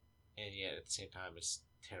 and yet at the same time it's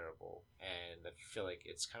terrible. And I feel like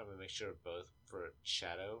it's kind of a mixture of both for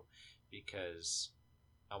Shadow, because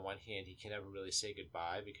on one hand he can never really say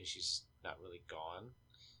goodbye because she's not really gone,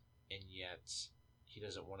 and yet he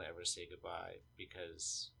doesn't want to ever say goodbye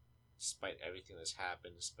because despite everything that's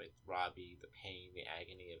happened, despite Robbie, the pain, the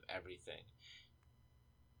agony of everything,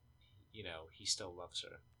 he still loves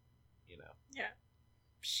her, Yeah,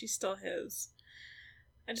 she's still his.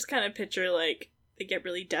 I just kind of picture, like, they get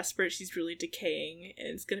really desperate, she's really decaying, and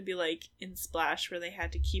it's gonna be like in Splash where they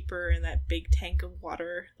had to keep her in that big tank of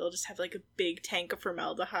water. They'll just have like a big tank of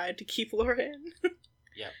formaldehyde to keep Laura in.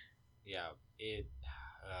 Yeah,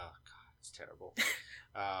 oh god, it's terrible.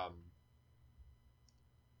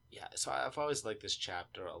 Yeah, so I've always liked this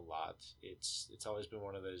chapter a lot. It's always been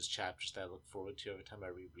one of those chapters that I look forward to every time I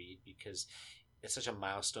reread because it's such a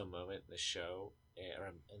milestone moment in the show, or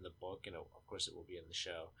in the book, and of course it will be in the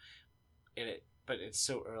show. But it's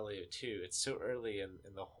so early too. It's so early in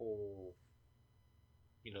the whole,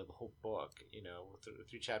 the whole book. We're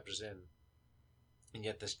 3 chapters in, and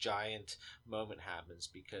yet this giant moment happens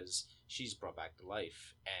because she's brought back to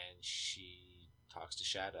life, and she talks to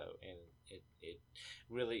Shadow, and it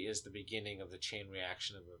really is the beginning of the chain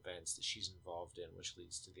reaction of events that she's involved in, which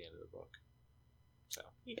leads to the end of the book. So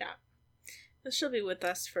yeah, she'll be with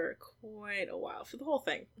us for quite a while, for the whole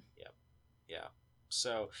thing. Yeah.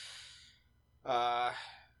 So, all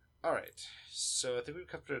right. So I think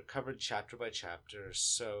we've covered chapter by chapter.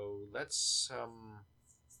 So let's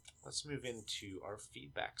move into our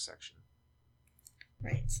feedback section.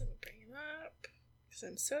 Right. So let me bring it up. Because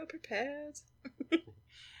I'm so prepared.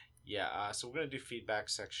 Yeah, so we're going to do feedback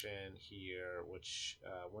section here, which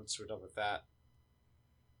once we're done with that,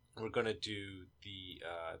 we're going to do the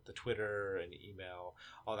Twitter and email,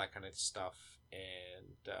 all that kind of stuff,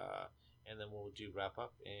 and then we'll do wrap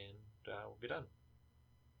up, and we'll be done.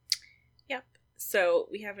 Yep. So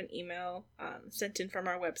we have an email sent in from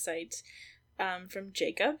our website from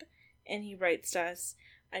Jacob, and he writes to us,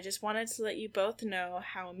 I just wanted to let you both know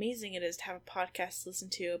how amazing it is to have a podcast to listen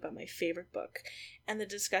to about my favorite book, and the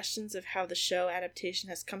discussions of how the show adaptation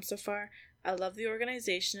has come so far. I love the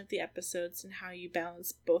organization of the episodes and how you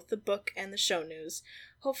balance both the book and the show news.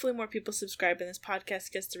 Hopefully more people subscribe and this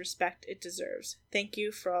podcast gets the respect it deserves. Thank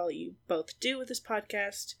you for all you both do with this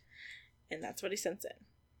podcast. And that's what he sends in.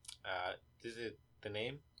 Is it the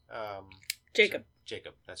name? Jacob.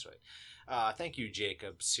 Jacob, that's right. Thank you,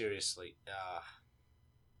 Jacob. Seriously.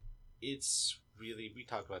 It's really, we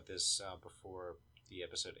talked about this before the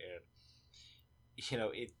episode aired. You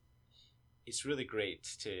know, it's really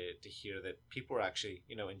great to hear that people are actually,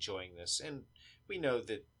 enjoying this. And we know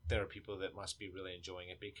that there are people that must be really enjoying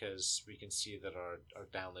it, because we can see that our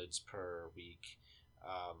downloads per week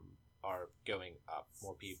are going up.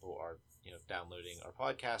 More people are, downloading our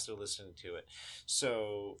podcast or listening to it.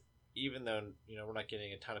 So even though, we're not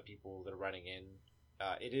getting a ton of people that are writing in,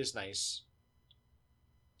 it is nice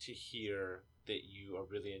to hear that you are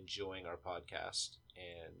really enjoying our podcast,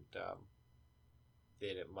 and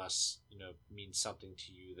that it must, mean something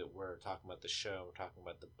to you that we're talking about the show, we're talking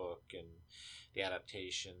about the book and the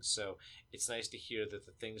adaptation. So it's nice to hear that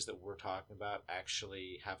the things that we're talking about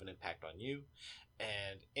actually have an impact on you,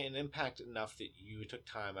 and an impact enough that you took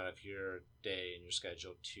time out of your day and your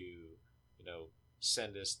schedule to,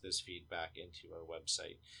 send us this feedback into our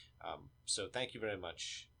website. So thank you very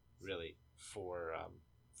much, really, for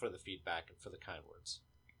the feedback and for the kind words.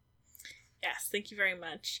 Yes, thank you very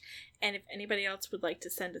much. And if anybody else would like to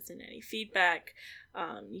send us in any feedback,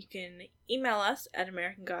 you can email us at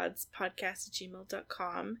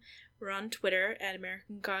AmericanGodsPodcast@gmail.com. We're on Twitter at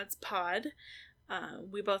AmericanGodsPod.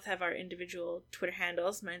 We both have our individual Twitter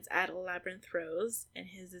handles. Mine's at Labyrinth Rose, and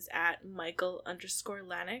his is at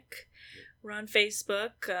Michael_Lanik. We're on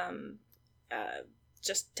Facebook.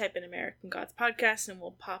 Just type in American Gods Podcast and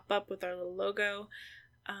we'll pop up with our little logo.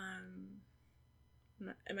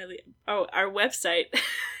 Our website,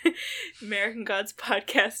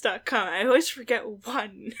 AmericanGodsPodcast.com. I always forget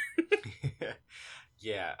one.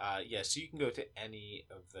 Yeah, so you can go to any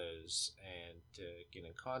of those and get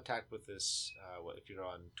in contact with us. If you're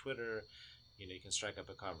on Twitter, you can strike up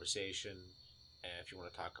a conversation. And if you want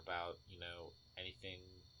to talk about, anything,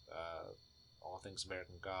 all things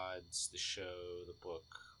American Gods, the show, the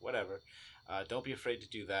book, whatever, don't be afraid to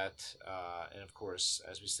do that. And of course,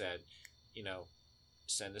 as we said,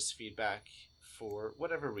 send us feedback for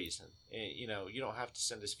whatever reason. You don't have to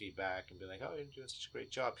send us feedback and be like, oh, you're doing such a great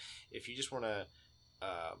job. If you just want to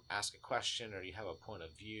ask a question, or you have a point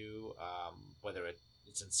of view, whether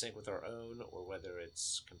it's in sync with our own or whether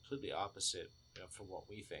it's completely opposite from what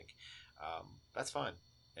we think, that's fine.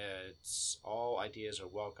 It's all ideas are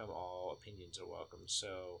welcome, all opinions are welcome.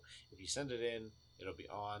 So if you send it in, it'll be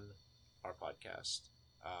on our podcast.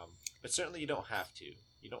 But certainly you don't have to.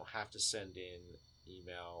 You don't have to send in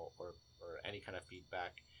email or any kind of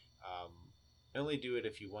feedback. Only do it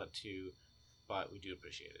if you want to, but we do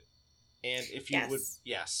appreciate it. And if you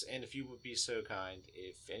and if you would be so kind,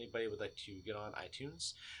 if anybody would like to get on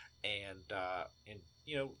iTunes and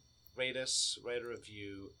rate us, write a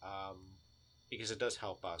review, because it does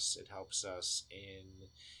help us. It helps us in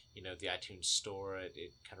the iTunes store.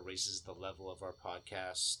 It kind of raises the level of our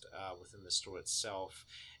podcast within the store itself,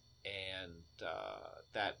 and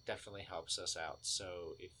that definitely helps us out.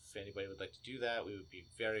 So if anybody would like to do that, we would be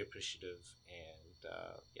very appreciative. And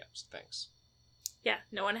so thanks. Yeah,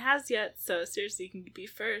 no one has yet, so seriously, you can be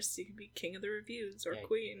first. You can be king of the reviews or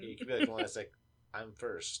queen. You can be like the one that's like, I'm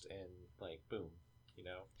first, and like, boom,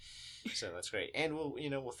 So that's great, and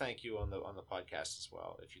we'll thank you on the podcast as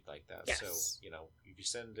well if you'd like that. Yes. So if you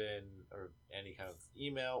send in or any kind of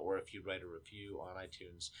email, or if you write a review on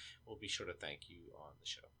iTunes, we'll be sure to thank you on the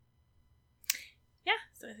show. Yeah,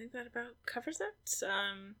 so I think that about covers it.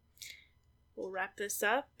 We'll wrap this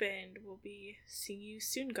up, and we'll be seeing you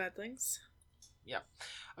soon, Godlings. Yeah.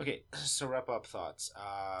 Okay, so wrap up thoughts.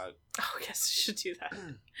 Yes, we should do that.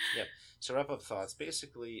 Yep. So wrap up thoughts.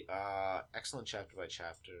 Basically, excellent chapter by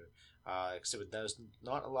chapter. Except there's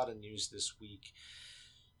not a lot of news this week.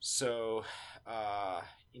 So, I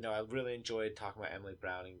really enjoyed talking about Emily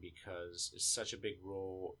Browning because it's such a big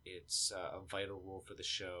role. It's a vital role for the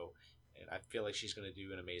show, and I feel like she's going to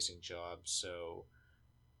do an amazing job. So,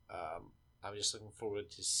 I'm just looking forward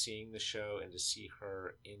to seeing the show and to see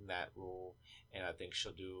her in that role, and I think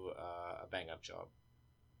she'll do a bang up job.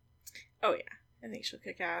 Oh yeah, I think she'll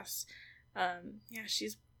kick ass. Yeah,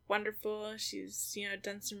 she's wonderful. She's, you know,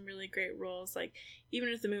 done some really great roles. Like, even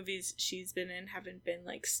if the movies she's been in haven't been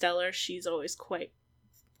like stellar, she's always quite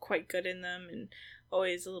good in them, and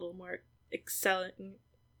always a little more excelling.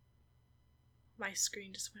 My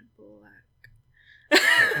screen just went black.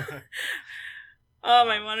 Oh,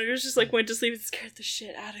 my monitor just like went to sleep and scared the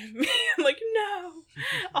shit out of me. I'm like, no,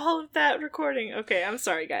 all of that recording. Okay, I'm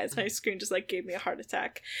sorry, guys. My screen just like gave me a heart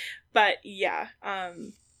attack. But yeah,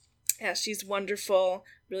 yeah, she's wonderful.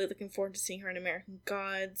 Really looking forward to seeing her in American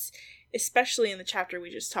Gods, especially in the chapter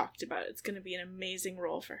we just talked about. It's going to be an amazing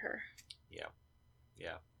role for her.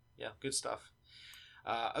 Yeah, good stuff.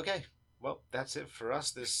 Okay. Well, that's it for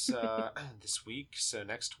us this this week. So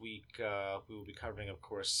next week we will be covering, of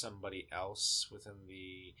course, somebody else within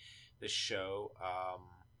the show.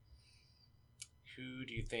 Who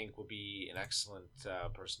do you think will be an excellent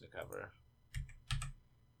person to cover?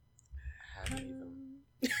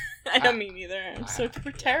 I don't mean either.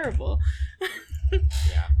 We're terrible.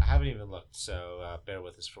 Yeah, I haven't even looked, so bear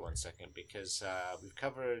with us for 1 second, because we've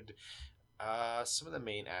covered some of the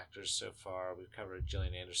main actors so far. We've covered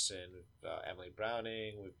Gillian Anderson, Emily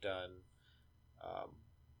Browning. We've done.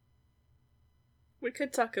 We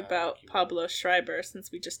could talk about Pablo Schreiber,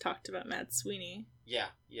 since we just talked about Matt Sweeney. Yeah.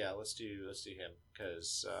 Let's do him,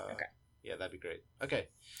 because okay. Yeah, that'd be great. Okay,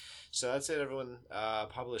 so that's it, everyone.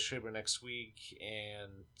 Pablo Schreiber next week,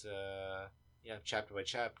 and yeah, chapter by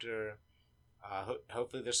chapter.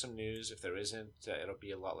 Hopefully there's some news. If there isn't, it'll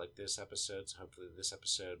be a lot like this episode. So hopefully this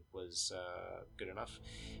episode was good enough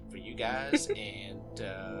for you guys. And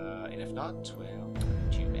if not, well,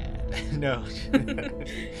 too bad. No,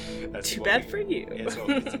 that's too bad for you.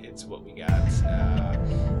 It's what we got.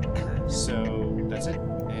 So that's it.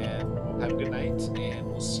 And we'll have a good night. And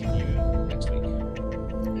we'll see you next week.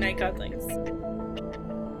 Night, Godlings.